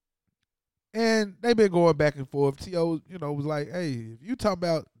 And they've been going back and forth. T.O., was like, hey, if you talking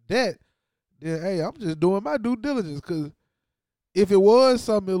about that, then, hey, I'm just doing my due diligence, because if it was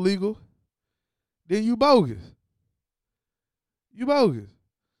something illegal, then you bogus. You bogus.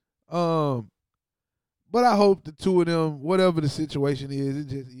 But I hope the two of them, whatever the situation is, it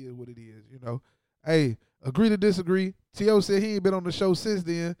just is what it is, Hey, agree to disagree. T.O. said he ain't been on the show since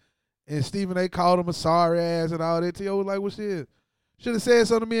then, and Stephen A. called him a sorry ass and all that. T.O. was like, well, shit. Should have said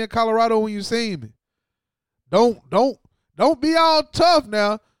something to me in Colorado when you seen me. Don't be all tough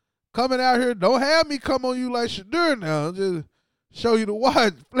now. Coming out here, don't have me come on you like Shadur now. Just show you the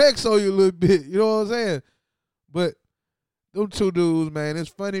watch, flex on you a little bit. You know what I'm saying? But them two dudes, man, it's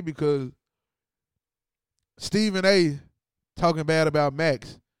funny because Stephen A. talking bad about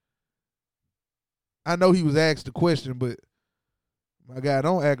Max. I know he was asked the question, but my guy,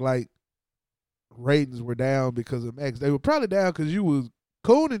 don't act like ratings were down because of Max. They were probably down because you was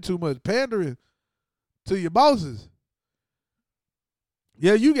cooning too much, pandering to your bosses.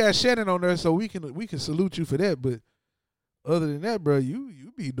 Yeah, you got Shannon on there, so we can salute you for that. But other than that, bro,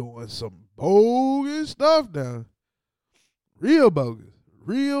 you be doing some bogus stuff now. Real bogus.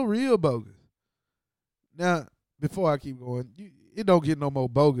 Real bogus. Now, before I keep going, it don't get no more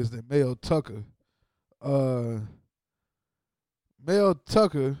bogus than Mel Tucker. Mel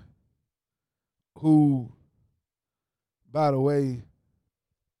Tucker, who, by the way,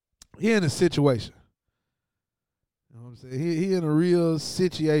 he in a situation. You know what I'm saying? He in a real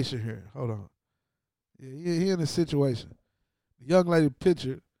situation here. Hold on. Yeah, he in a situation. The young lady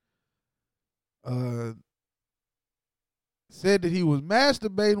pictured said that he was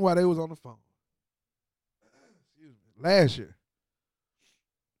masturbating while they was on the phone. Excuse me. Last year.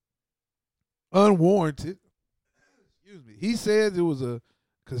 Unwarranted. Excuse me. He says it was a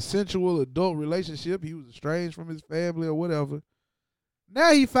consensual adult relationship. He was estranged from his family or whatever.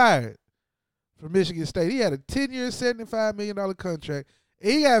 Now he fired from Michigan State. He had a 10-year, $75 million contract.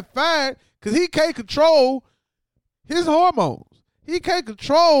 And he got fired because he can't control his hormones. He can't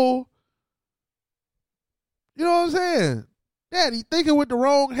control, you know what I'm saying? Dad, he thinking with the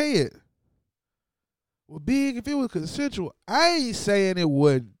wrong head. Well, Big, if it was consensual, I ain't saying it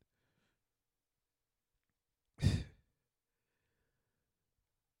wouldn't.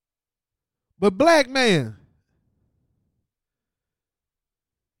 But black man,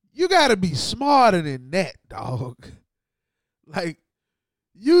 you got to be smarter than that, dog. Like,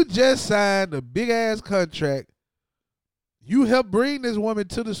 you just signed a big-ass contract. You helped bring this woman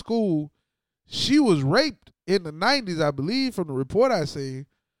to the school. She was raped in the 90s, I believe, from the report I seen.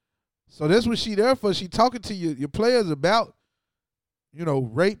 So that's what she there for. She talking to your players about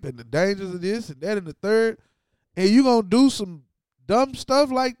rape and the dangers of this and that and the third, and you gonna do some dumb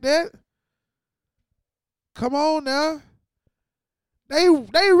stuff like that? Come on now. They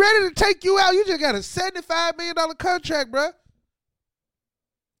ready to take you out. You just got a $75 million contract, bruh.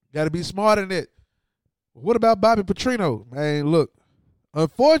 Got to be smarter than that. What about Bobby Petrino? Man, look.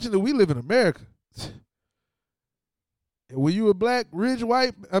 Unfortunately, we live in America. And when you a black, rich,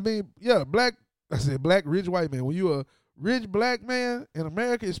 white, black, rich, white man. When you a rich black man in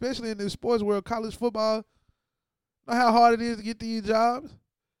America, especially in this sports world, college football, know how hard it is to get these jobs?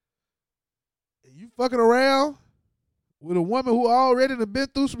 And you fucking around with a woman who already done been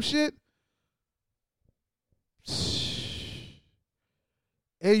through some shit,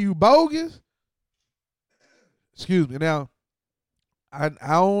 and you bogus? Excuse me. Now, I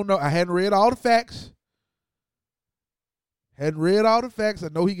don't know. I hadn't read all the facts. I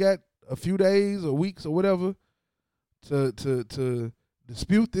know he got a few days or weeks or whatever to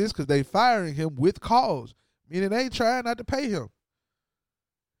dispute this because they firing him with cause, meaning they ain't trying not to pay him.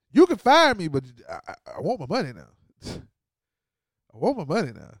 You can fire me, but I want my money now. I want my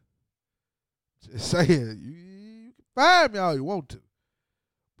money now. Just saying, you can fire me all you want to,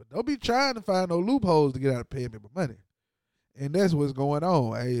 but don't be trying to find no loopholes to get out of paying me my money. And that's what's going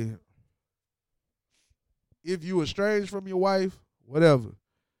on. Hey, if you estranged from your wife, whatever,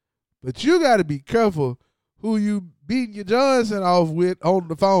 but you got to be careful who you beating your Johnson off with on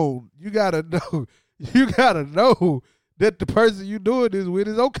the phone. You got to know. You got to know that the person you doing this with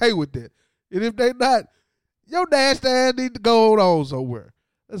is okay with that. And if they not, your nasty ass need to go on somewhere.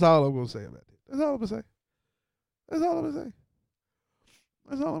 That's all I'm going to say about it. That's all I'm going to say. That's all I'm going to say.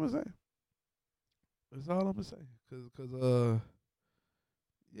 That's all I'm going to say. That's all I'm going to say. Because,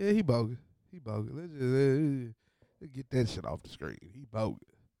 yeah, he bogus. He bogus. Let's get that shit off the screen. He bogus.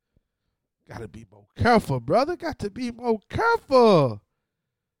 Got to be more careful, brother. Got to be more careful.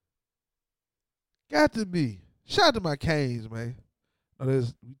 Got to be. Shout out to my Canes, man.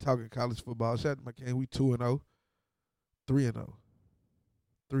 We talking college football. Shout out to my Canes. We 2-0. 3-0.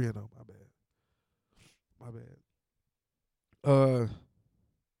 3-0. My bad.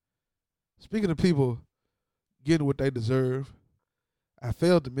 Speaking of people getting what they deserve, I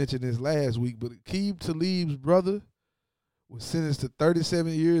failed to mention this last week, but Aqib Talib's brother was sentenced to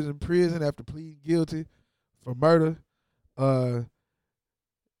 37 years in prison after pleading guilty for murder.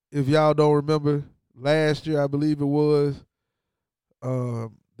 If y'all don't remember, last year I believe it was,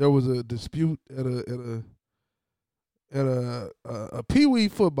 there was a dispute at a Pee-wee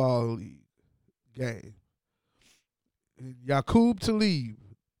football league game. And Yaqub Talib,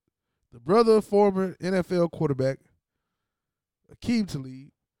 the brother of former NFL quarterback Aqib Talib,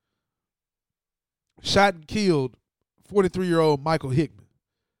 shot and killed 43-year-old Michael Hickman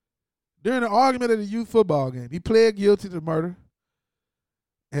during an argument at a youth football game. He pled guilty to murder,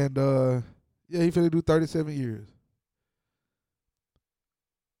 and he finna do 37 years.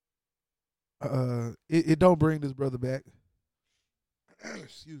 It don't bring this brother back.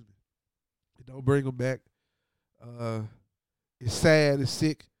 Excuse me. It don't bring him back. It's sad. It's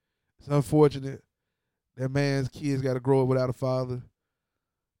sick. It's unfortunate. That man's kids got to grow up without a father.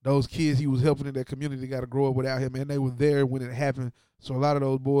 Those kids he was helping in that community got to grow up without him, and they were there when it happened. So a lot of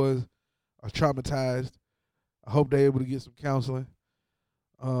those boys are traumatized. I hope they're able to get some counseling.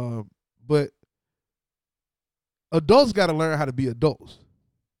 But adults got to learn how to be adults.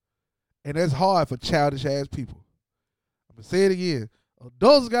 And that's hard for childish-ass people. I'm going to say it again.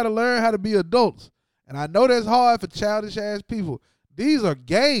 Adults got to learn how to be adults. And I know that's hard for childish-ass people. These are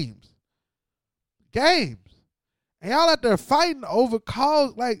games. Games. And y'all out there fighting over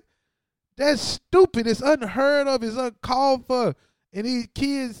cause. Like, that's stupid. It's unheard of. It's uncalled for. And these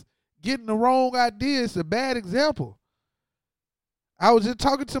kids getting the wrong idea. It's a bad example. I was just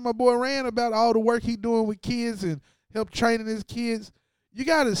talking to my boy Rand about all the work he doing with kids and help training his kids. You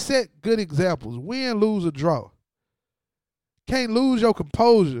got to set good examples. Win, lose, or draw. Can't lose your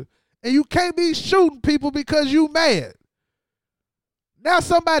composure. And you can't be shooting people because you mad. Now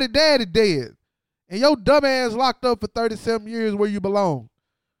somebody daddy dead. And your dumb ass locked up for 37 years where you belong.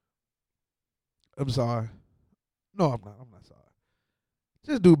 I'm sorry. No, I'm not. I'm not sorry.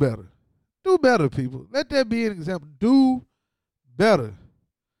 Just do better. Do better, people. Let that be an example. Do better.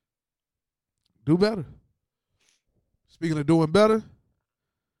 Do better. Speaking of doing better,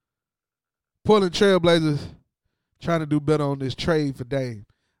 Portland Trailblazers trying to do better on this trade for Dame.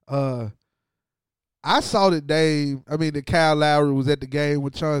 I saw that Kyle Lowry was at the game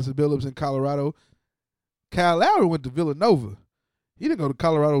with Chauncey Billups in Colorado. Kyle Lowry went to Villanova. He didn't go to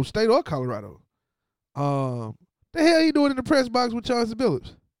Colorado State or Colorado. The hell he doing in the press box with Chauncey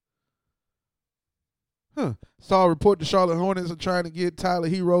Billups? Saw a report the Charlotte Hornets are trying to get Tyler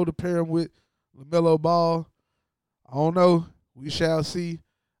Hero to pair him with LaMelo Ball. I don't know. We shall see.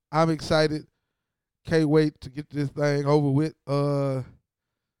 I'm excited. Can't wait to get this thing over with. Shout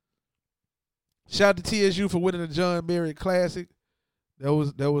out to TSU for winning the John Merritt Classic. That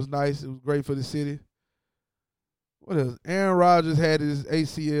was nice. It was great for the city. What else? Aaron Rodgers had his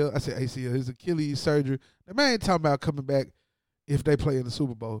ACL. I said ACL. His Achilles surgery. The man ain't talking about coming back if they play in the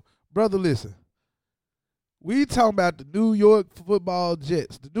Super Bowl. Brother, listen. We talking about the New York football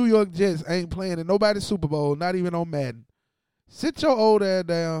Jets. The New York Jets ain't playing in nobody's Super Bowl, not even on Madden. Sit your old ass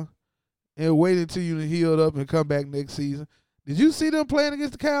down and wait until you healed up and come back next season. Did you see them playing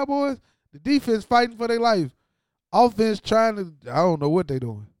against the Cowboys? The defense fighting for their life. Offense trying to, I don't know what they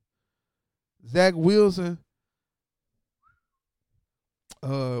doing. Zach Wilson.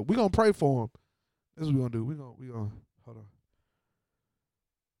 We gonna pray for him. That's what we gonna do. We gonna hold on.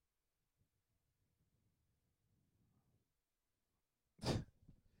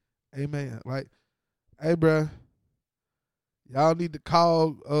 Amen. Like, hey, bruh, y'all need to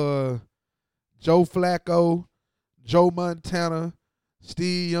call Joe Flacco, Joe Montana,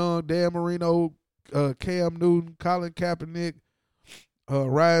 Steve Young, Dan Marino, Cam Newton, Colin Kaepernick,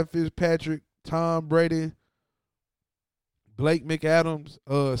 Ryan Fitzpatrick, Tom Brady, Blake McAdams,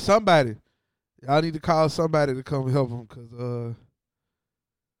 somebody. Y'all need to call somebody to come help him because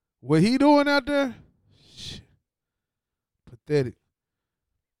what he doing out there, shit, pathetic.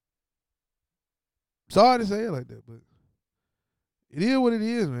 Sorry to say it like that, but it is what it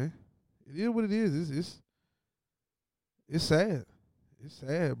is, man. It is what it is. It's sad. It's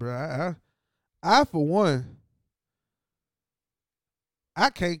sad, bro. I for one, I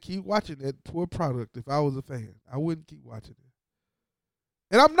can't keep watching that poor product if I was a fan. I wouldn't keep watching it.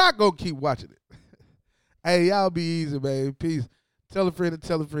 And I'm not going to keep watching it. Hey, y'all be easy, man. Peace. Tell a friend and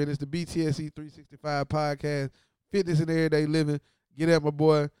tell a friend. It's the BTSE 365 podcast. Fitness and everyday living. Get at my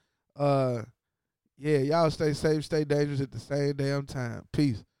boy. Yeah, y'all stay safe, stay dangerous at the same damn time.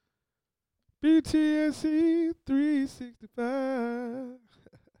 Peace. BTSE 365.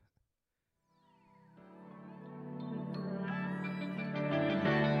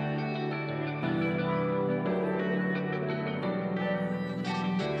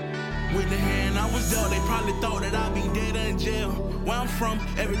 With the hand I was dealt, they probably thought that I'd be dead or in jail. Where I'm from,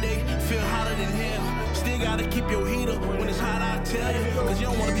 every day feel hotter than hell. Still gotta keep your heat up when it's hot, I tell you. Cause you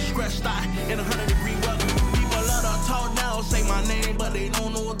don't wanna be scratched out in 100-degree weather. People love to talk down, say my name, but they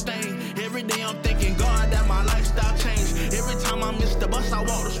don't know a thing. Every day I'm thanking God that my lifestyle changed. Every time I miss the bus, I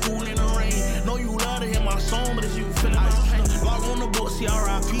walk to school in the rain. Know you love to hear my song, but it's you feeling my pain. Log on the book, see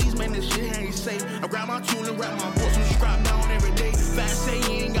RIPs, man, this shit ain't safe. I grab my tool and grab my books and scrap down every day. Fast say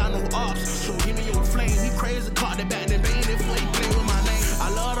you ain't got no ops, so give me your flame. He crazy, caught the back, then banging it for he play with my name. I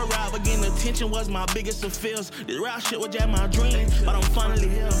love to rap, but getting attention was my biggest of fears. This rap shit was just my dream, but I'm finally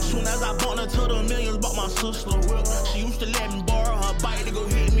here. Soon as I bought her to the millions, bought my sister a whip. She used to let me borrow her bike to go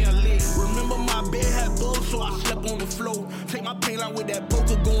hit me a lick. Remember my bed had bugs, so I slept on the floor. Take my pain out with that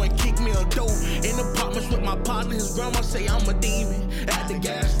poker, go and kick me a dough. In apartments with my partner, his grandma say I'm a demon. At the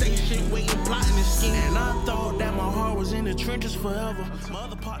gas station, waiting, plotting and scheming. And I thought that my heart was in the trenches forever. My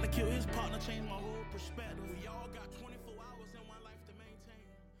other partner killed his partner, changed my